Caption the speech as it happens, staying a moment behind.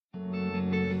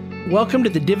Welcome to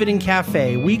the Dividend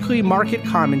Cafe, weekly market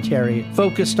commentary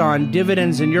focused on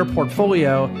dividends in your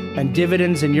portfolio and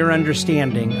dividends in your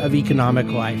understanding of economic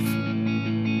life.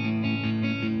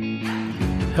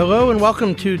 Hello and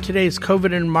welcome to today's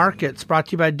COVID and Markets, brought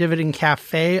to you by Dividend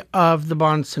Cafe of the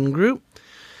Bahnsen Group.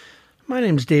 My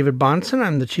name is David Bahnsen.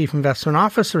 I'm the Chief Investment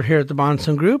Officer here at the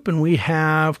Bahnsen Group, and we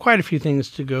have quite a few things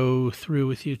to go through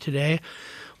with you today.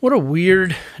 What a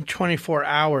weird 24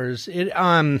 hours. It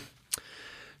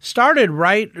started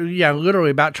literally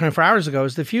about 24 hours ago.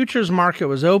 As the futures market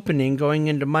was opening going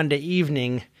into Monday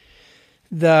evening,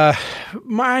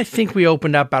 I think we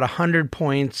opened up about 100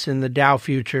 points in the Dow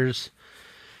futures,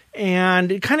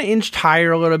 and it kind of inched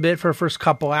higher a little bit for the first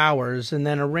couple hours, and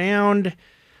then around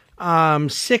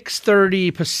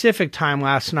 6:30 Pacific time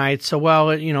last night,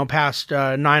 past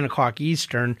 9 o'clock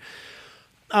Eastern,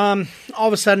 all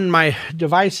of a sudden my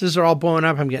devices are all blowing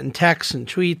up. I'm getting texts and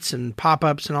tweets and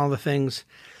pop-ups and all the things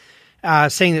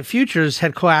saying that futures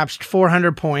had collapsed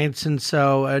 400 points, and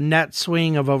so a net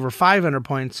swing of over 500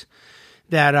 points,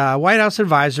 that White House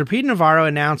advisor Pete Navarro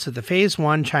announced that the Phase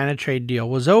 1 China trade deal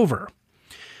was over.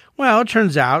 Well, it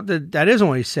turns out that isn't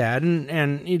what he said,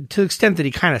 and to the extent that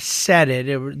he kind of said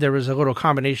it, there was a little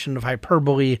combination of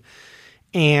hyperbole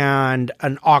and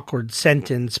an awkward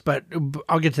sentence, but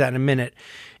I'll get to that in a minute.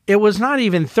 It was not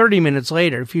even 30 minutes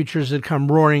later, futures had come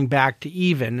roaring back to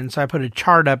even, and so I put a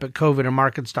chart up at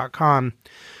covidandmarkets.com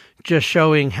just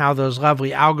showing how those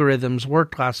lovely algorithms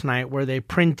worked last night, where they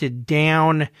printed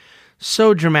down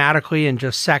so dramatically in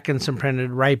just seconds and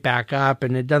printed right back up,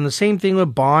 and it done the same thing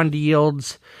with bond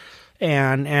yields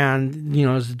and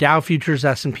as the Dow futures,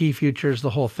 S&P futures, the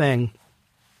whole thing.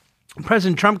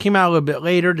 President Trump came out a little bit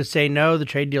later to say, no, the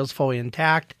trade deal is fully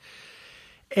intact.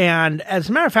 And as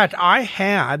a matter of fact, I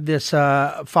had this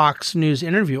Fox News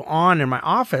interview on in my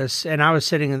office, and I was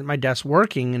sitting at my desk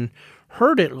working and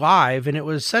heard it live, and it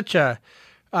was such a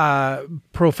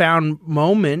profound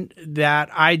moment that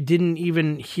I didn't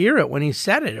even hear it when he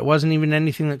said it. It wasn't even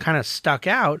anything that kind of stuck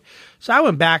out. So I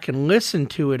went back and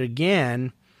listened to it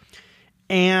again,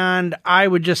 and I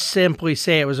would just simply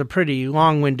say it was a pretty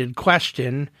long-winded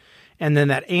question, and then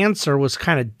that answer was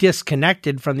kind of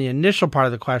disconnected from the initial part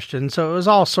of the question. So it was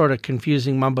all sort of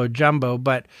confusing mumbo-jumbo.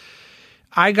 But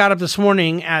I got up this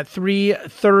morning at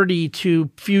 3:30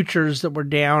 to futures that were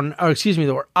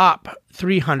that were up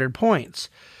 300 points.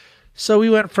 So we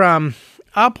went from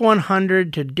up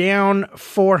 100 to down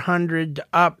 400 to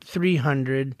up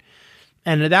 300.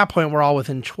 And at that point, we're all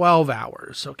within 12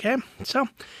 hours, okay? So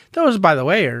those, by the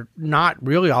way, are not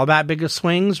really all that big of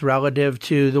swings relative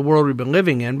to the world we've been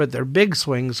living in, but they're big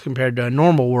swings compared to a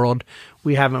normal world.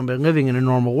 We haven't been living in a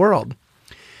normal world.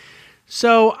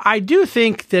 So I do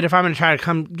think that if I'm going to try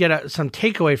to get some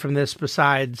takeaway from this,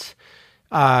 besides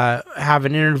have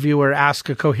an interviewer ask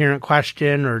a coherent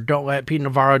question, or don't let Pete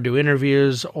Navarro do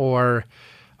interviews, or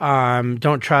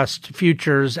don't trust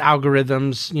futures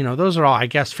algorithms, those are all, I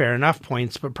guess, fair enough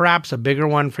points. But perhaps a bigger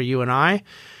one for you and I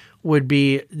would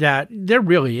be that there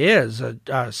really is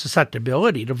a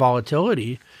susceptibility to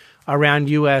volatility around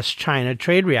U.S.-China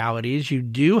trade realities. You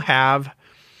do have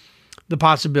the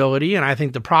possibility, and I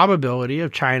think the probability,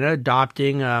 of China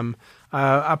adopting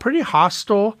a pretty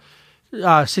hostile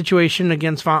situation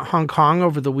against Hong Kong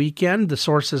over the weekend. The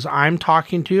sources I'm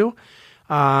talking to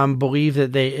believe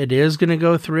that it is going to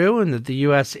go through, and that the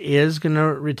U.S. is going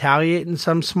to retaliate in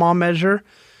some small measure.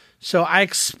 So I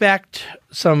expect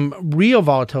some real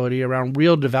volatility around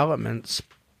real developments,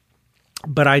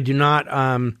 but I do not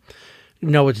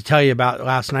know what to tell you about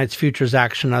last night's futures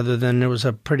action, other than it was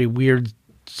a pretty weird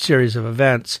series of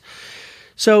events.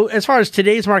 So as far as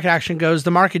today's market action goes,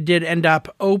 the market did end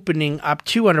up opening up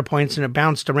 200 points, and it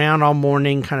bounced around all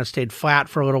morning, kind of stayed flat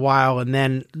for a little while, and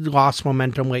then lost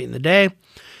momentum late in the day.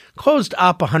 Closed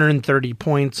up 130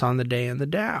 points on the day in the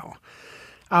Dow.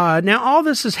 Now, all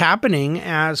this is happening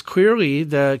as clearly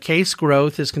the case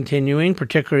growth is continuing,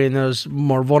 particularly in those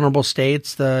more vulnerable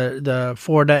states. The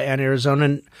Florida and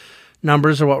Arizona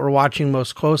numbers are what we're watching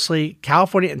most closely.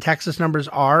 California and Texas numbers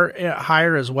are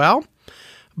higher as well,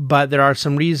 but there are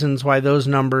some reasons why those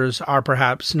numbers are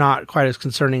perhaps not quite as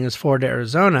concerning as Florida,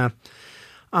 Arizona.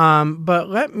 But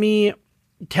let me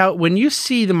tell, when you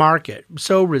see the market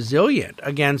so resilient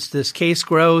against this case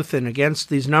growth and against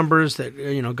these numbers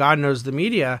that, God knows the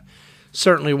media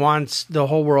certainly wants the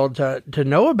whole world to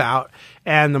know about,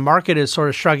 and the market is sort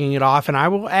of shrugging it off. And I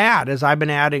will add, as I've been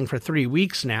adding for 3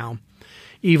 weeks now,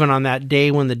 even on that day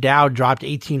when the Dow dropped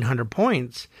 1,800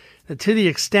 points, that to the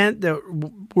extent that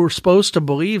we're supposed to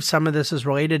believe some of this is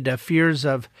related to fears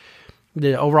of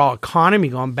the overall economy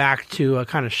going back to a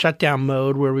kind of shutdown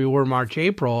mode where we were March,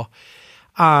 April,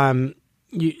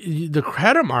 the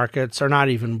credit markets are not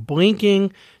even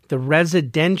blinking. The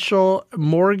residential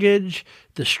mortgage,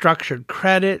 the structured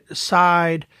credit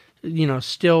side,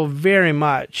 still very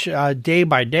much day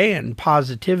by day in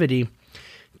positivity.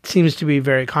 Seems to be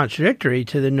very contradictory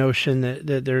to the notion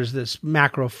that there's this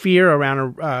macro fear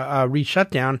around a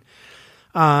re-shutdown.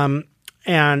 And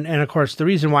of course, the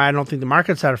reason why I don't think the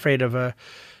market's that afraid of a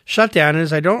shutdown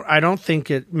is I don't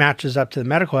think it matches up to the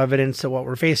medical evidence that what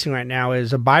we're facing right now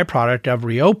is a byproduct of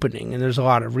reopening. And there's a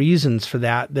lot of reasons for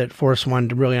that force one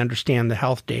to really understand the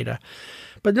health data.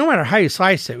 But no matter how you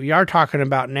slice it, we are talking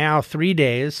about now 3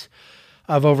 days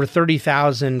of over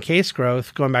 30,000 case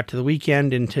growth going back to the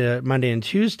weekend into Monday and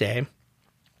Tuesday.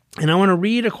 And I want to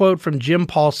read a quote from Jim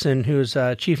Paulson, who's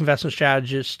a chief investment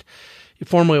strategist,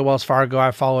 formerly at Wells Fargo.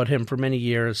 I followed him for many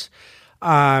years.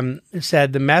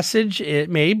 Said the message, it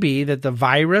may be that the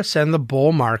virus and the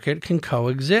bull market can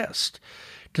coexist.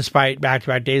 Despite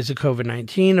back-to-back days of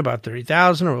COVID-19, about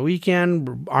 30,000 over the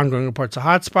weekend, ongoing reports of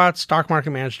hotspots, stock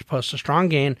market managed to post a strong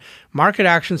gain. Market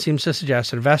action seems to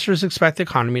suggest that investors expect the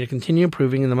economy to continue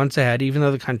improving in the months ahead, even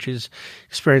though the country is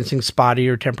experiencing spotty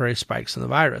or temporary spikes in the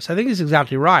virus. I think he's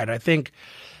exactly right. I think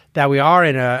that we are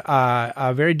in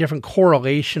a very different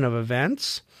correlation of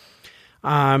events.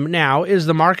 Now, is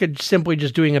the market simply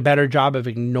just doing a better job of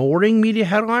ignoring media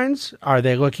headlines? Are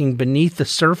they looking beneath the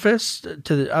surface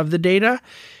of the data?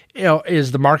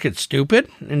 Is the market stupid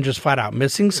and just flat out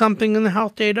missing something in the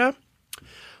health data?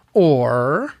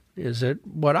 Or is it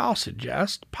what I'll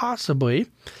suggest, possibly,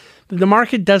 that the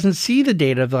market doesn't see the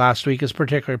data of the last week as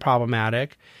particularly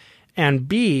problematic, and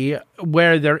B,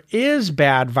 where there is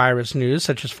bad virus news,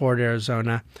 such as Florida,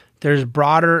 Arizona, there's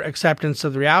broader acceptance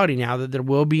of the reality now that there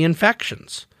will be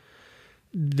infections.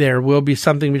 There will be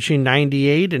something between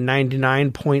 98 and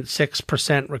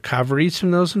 99.6% recoveries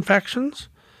from those infections.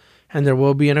 And there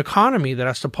will be an economy that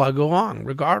has to plug along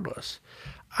regardless.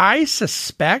 I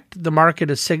suspect the market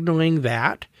is signaling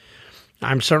that.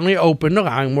 I'm certainly open to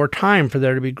allowing more time for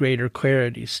there to be greater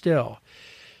clarity still.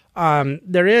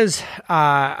 There is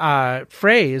a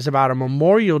phrase about a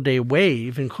Memorial Day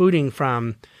wave, including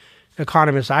from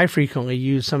economist I frequently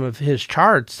use some of his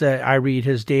charts that I read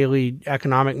his daily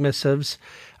economic missives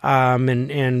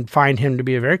and find him to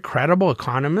be a very credible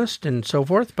economist and so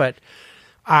forth. But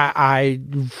I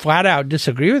flat out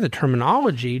disagree with the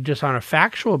terminology just on a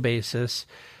factual basis.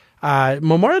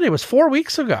 Memorial Day was 4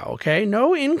 weeks ago, okay?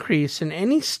 No increase in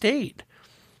any state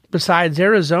besides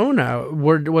Arizona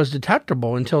was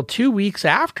detectable until 2 weeks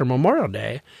after Memorial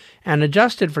Day. And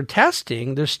adjusted for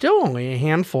testing, there's still only a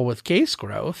handful with case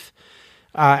growth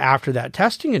after that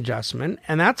testing adjustment,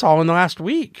 and that's all in the last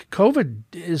week. COVID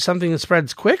is something that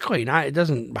spreads quickly. It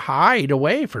doesn't hide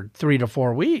away for 3 to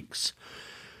 4 weeks.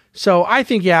 So I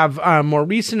think you have more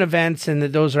recent events, and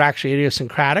that those are actually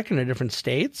idiosyncratic in the different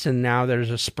states, and now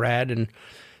there's a spread and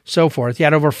so forth. You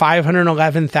had over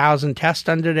 511,000 tests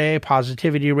done today,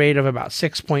 positivity rate of about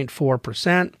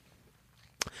 6.4%.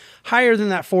 Higher than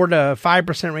that 4 to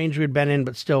 5% range we'd been in,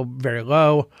 but still very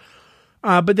low.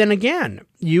 But then again,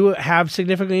 you have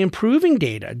significantly improving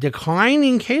data,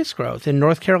 declining case growth in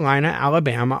North Carolina,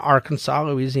 Alabama, Arkansas,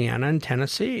 Louisiana, and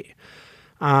Tennessee.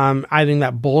 I think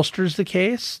that bolsters the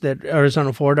case that Arizona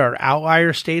and Florida are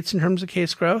outlier states in terms of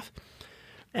case growth.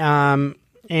 And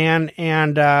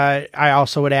I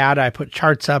also would add, I put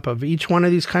charts up of each one of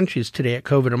these countries today at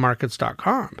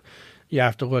covidamarkets.com. You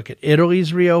have to look at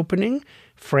Italy's reopening,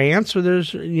 France, where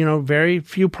there's, very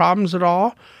few problems at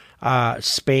all.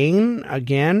 Spain,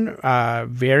 again,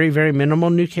 very, very minimal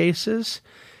new cases.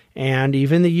 And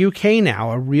even the UK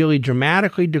now, a really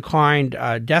dramatically declined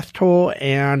death toll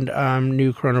and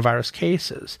new coronavirus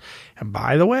cases. And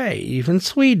by the way, even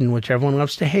Sweden, which everyone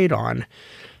loves to hate on,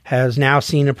 has now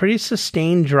seen a pretty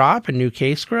sustained drop in new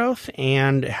case growth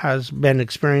and has been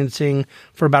experiencing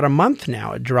for about a month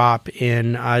now a drop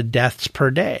in deaths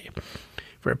per day.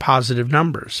 Very positive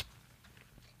numbers.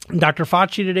 Dr.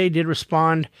 Fauci today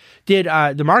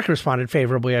the market responded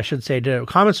favorably, I should say, to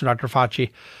comments from Dr. Fauci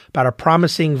about a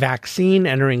promising vaccine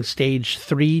entering stage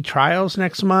 3 trials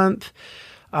next month.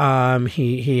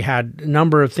 He had a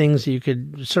number of things that you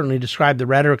could certainly describe. The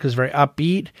rhetoric is very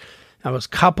upbeat. That was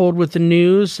coupled with the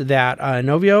news that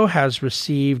Inovio has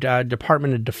received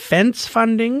Department of Defense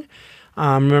funding.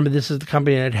 Remember, this is the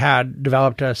company that had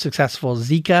developed a successful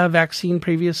Zika vaccine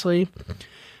previously.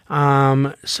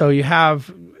 So you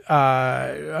have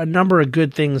a number of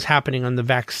good things happening on the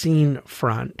vaccine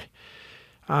front.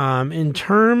 In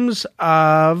terms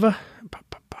of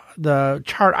the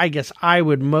chart, I guess I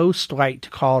would most like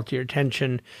to call to your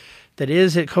attention that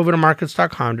is at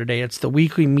covidamarkets.com today. It's the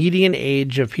weekly median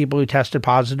age of people who tested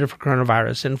positive for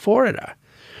coronavirus in Florida.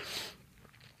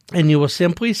 And you will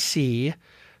simply see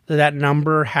that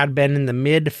number had been in the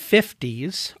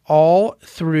mid-50s all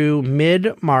through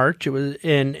mid-March. It was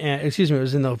in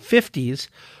the 50s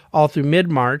all through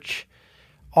mid-March,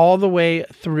 all the way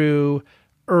through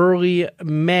early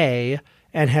May,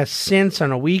 and has since,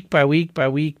 on a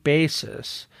week-by-week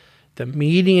basis, the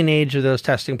median age of those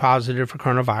testing positive for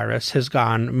coronavirus has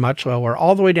gone much lower,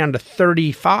 all the way down to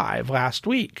 35 last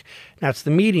week. That's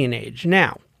the median age.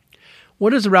 Now,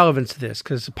 what is the relevance of this?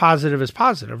 Because positive is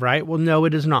positive, right? Well, no,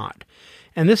 it is not.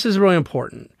 And this is really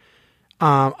important.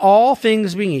 All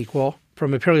things being equal,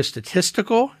 from a purely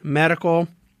statistical, medical,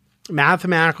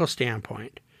 mathematical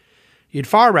standpoint, you'd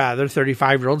far rather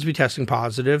 35-year-olds be testing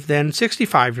positive than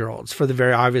 65-year-olds for the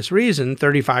very obvious reason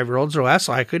 35-year-olds are less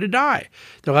likely to die.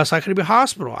 They're less likely to be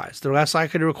hospitalized. They're less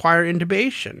likely to require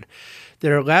intubation.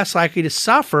 They're less likely to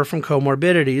suffer from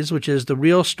comorbidities, which is the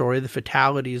real story, the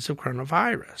fatalities of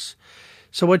coronavirus.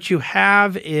 So what you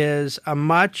have is a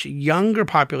much younger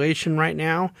population right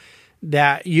now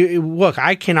that look,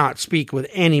 I cannot speak with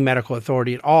any medical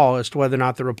authority at all as to whether or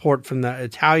not the report from the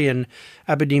Italian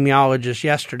epidemiologist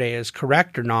yesterday is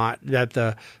correct or not, that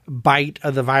the bite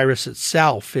of the virus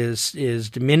itself is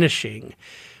diminishing.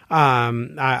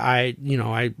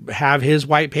 I have his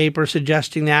white paper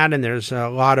suggesting that, and there's a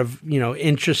lot of,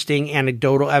 interesting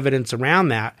anecdotal evidence around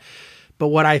that. But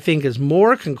what I think is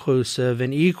more conclusive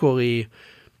and equally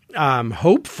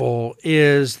hopeful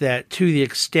is that to the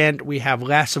extent we have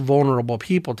less vulnerable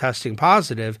people testing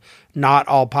positive, not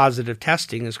all positive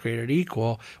testing is created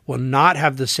equal, will not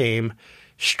have the same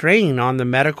strain on the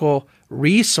medical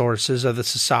resources of the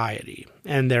society,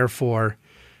 and therefore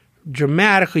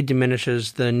dramatically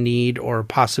diminishes the need or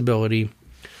possibility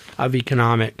of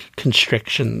economic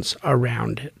constrictions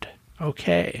around it.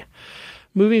 Okay.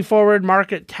 Moving forward,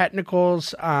 market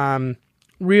technicals,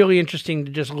 really interesting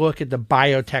to just look at the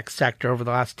biotech sector over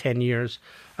the last 10 years,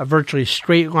 a virtually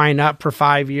straight line up for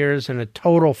 5 years and a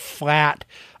total flat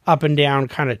up and down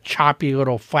kind of choppy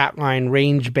little flat line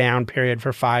range bound period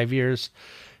for 5 years.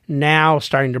 Now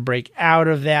starting to break out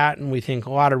of that, and we think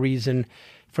a lot of reason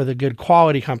for the good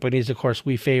quality companies. Of course,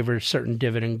 we favor certain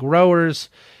dividend growers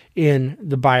in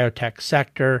the biotech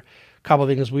sector. A couple of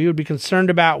things we would be concerned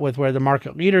about with where the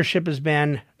market leadership has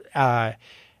been,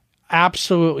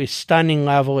 absolutely stunning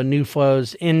level of new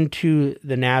flows into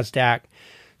the NASDAQ,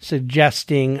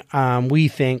 suggesting we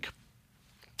think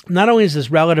not only is this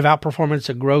relative outperformance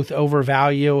of growth over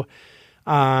value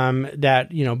that,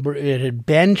 it had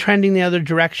been trending the other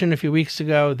direction a few weeks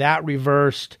ago, that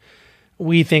reversed.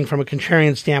 We think from a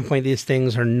contrarian standpoint, these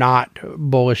things are not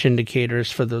bullish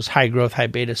indicators for those high growth, high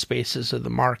beta spaces of the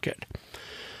market.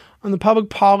 On the public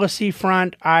policy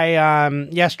front, I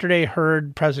yesterday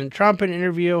heard President Trump in an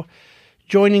interview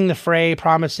joining the fray,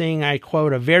 promising, I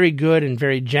quote, a very good and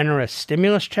very generous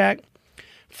stimulus check.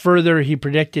 Further, he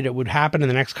predicted it would happen in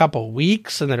the next couple of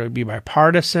weeks and that it would be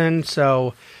bipartisan.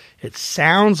 So it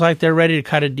sounds like they're ready to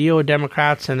cut a deal with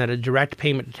Democrats and that a direct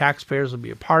payment to taxpayers will be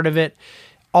a part of it.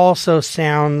 Also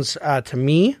sounds to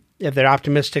me, if they're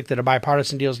optimistic that a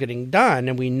bipartisan deal is getting done,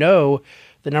 and we know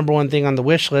the number one thing on the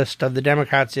wish list of the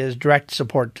Democrats is direct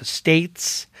support to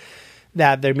states,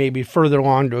 that they may be further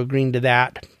along to agreeing to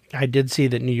that. I did see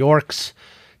that New York's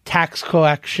tax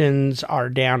collections are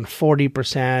down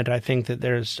 40%. I think that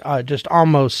there's just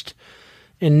almost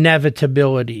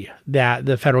inevitability that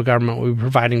the federal government will be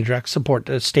providing direct support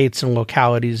to states and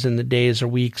localities in the days or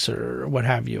weeks or what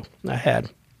have you ahead.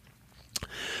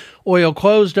 Oil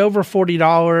closed over $40.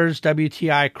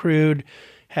 WTI crude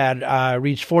had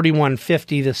reached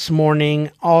 $41.50 this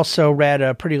morning. Also read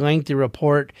a pretty lengthy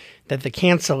report that the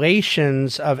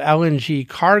cancellations of LNG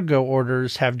cargo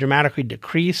orders have dramatically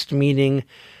decreased, meaning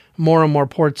more and more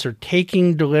ports are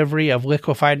taking delivery of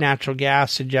liquefied natural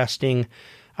gas, suggesting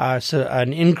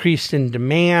an increase in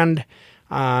demand.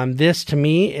 This, to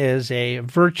me, is a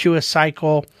virtuous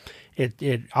cycle.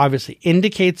 It obviously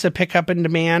indicates a pickup in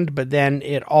demand, but then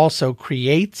it also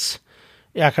creates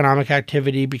economic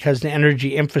activity because the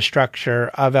energy infrastructure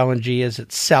of LNG is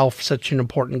itself such an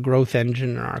important growth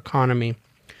engine in our economy.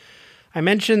 I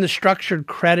mentioned the structured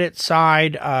credit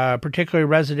side, particularly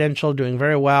residential, doing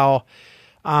very well.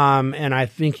 And I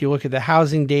think you look at the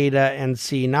housing data and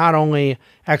see not only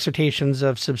expectations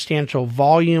of substantial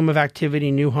volume of activity,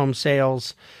 new home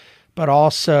sales, but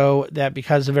also that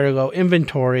because of very low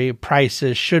inventory,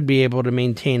 prices should be able to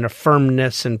maintain a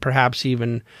firmness and perhaps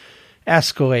even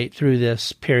escalate through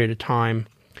this period of time.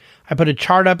 I put a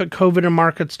chart up at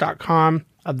covidandmarkets.com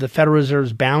of the Federal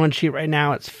Reserve's balance sheet right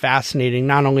now. It's fascinating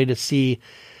not only to see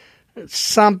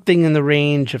something in the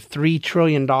range of $3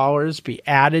 trillion be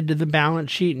added to the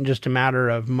balance sheet in just a matter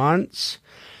of months,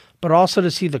 but also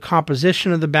to see the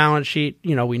composition of the balance sheet.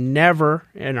 We never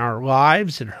in our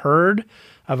lives had heard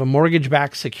of a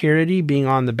mortgage-backed security being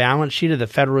on the balance sheet of the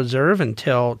Federal Reserve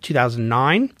until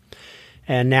 2009.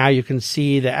 And now you can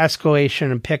see the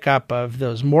escalation and pickup of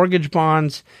those mortgage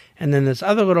bonds, and then this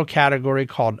other little category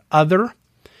called other.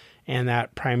 And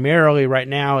that primarily right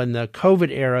now in the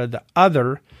COVID era, the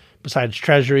other, besides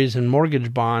treasuries and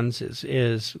mortgage bonds,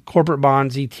 is corporate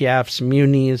bonds, ETFs,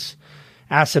 munis,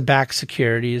 asset-backed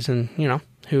securities, and,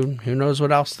 who knows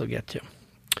what else they'll get to.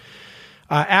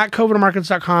 At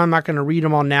covidamarkets.com, I'm not going to read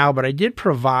them all now, but I did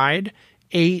provide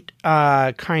 8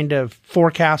 kind of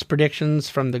forecast predictions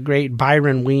from the great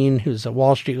Byron Wien, who's a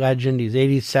Wall Street legend. He's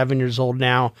 87 years old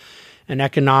now, an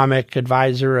economic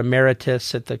advisor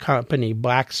emeritus at the company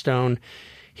Blackstone.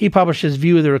 He published his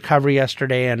view of the recovery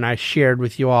yesterday, and I shared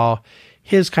with you all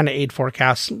his kind of 8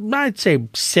 forecasts. I'd say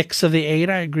 6 of the 8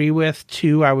 I agree with.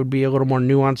 2 I would be a little more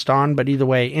nuanced on, but either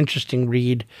way, interesting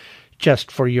read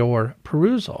just for your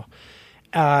perusal.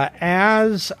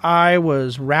 As I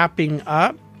was wrapping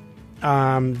up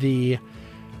the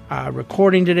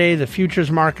recording today, the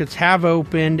futures markets have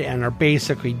opened and are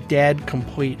basically dead,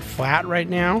 complete flat right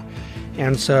now.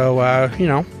 And so,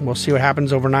 we'll see what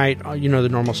happens overnight. The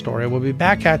normal story. We'll be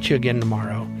back at you again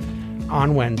tomorrow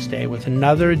on Wednesday with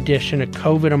another edition of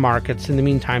COVID Markets. In the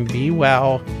meantime, be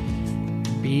well,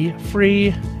 be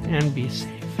free, and be safe.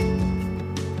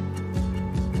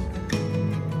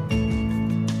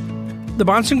 The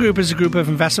Bahnsen Group is a group of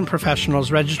investment professionals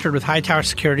registered with Hightower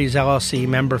Securities, LLC,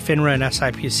 member FINRA and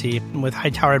SIPC, and with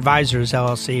Hightower Advisors,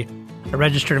 LLC, a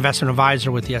registered investment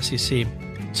advisor with the SEC.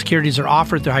 Securities are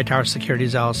offered through Hightower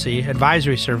Securities, LLC.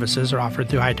 Advisory services are offered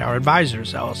through Hightower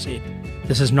Advisors, LLC.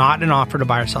 This is not an offer to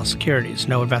buy or sell securities.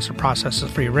 No investment process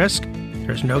is free of risk.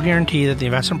 There is no guarantee that the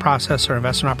investment process or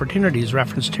investment opportunities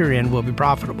referenced herein will be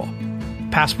profitable.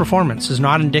 Past performance is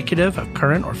not indicative of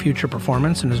current or future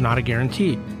performance and is not a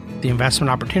guarantee. The investment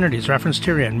opportunities referenced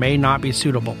herein may not be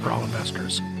suitable for all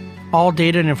investors. All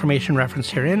data and information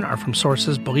referenced herein are from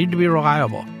sources believed to be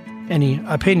reliable. Any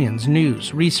opinions,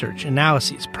 news, research,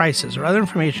 analyses, prices, or other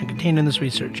information contained in this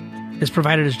research is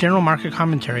provided as general market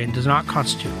commentary and does not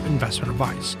constitute investment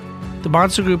advice. The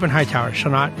Bahnsen Group and Hightower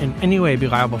shall not in any way be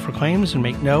liable for claims and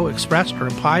make no expressed or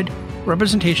implied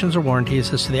representations or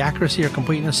warranties as to the accuracy or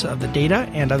completeness of the data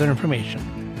and other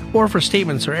information, or for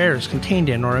statements or errors contained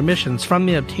in or omissions from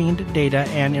the obtained data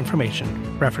and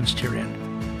information referenced herein.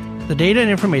 The data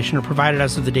and information are provided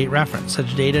as of the date referenced.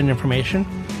 Such data and information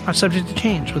are subject to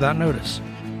change without notice.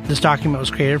 This document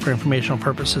was created for informational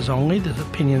purposes only. The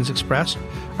opinions expressed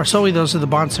are solely those of the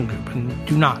Bahnsen Group and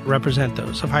do not represent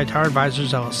those of Hightower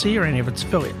Advisors, LLC, or any of its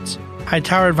affiliates.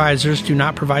 Hightower Advisors do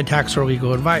not provide tax or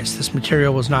legal advice. This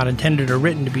material was not intended or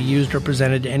written to be used or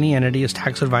presented to any entity as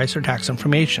tax advice or tax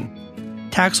information.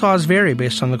 Tax laws vary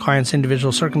based on the client's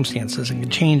individual circumstances and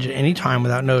can change at any time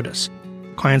without notice.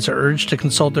 Clients are urged to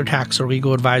consult their tax or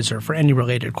legal advisor for any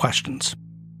related questions.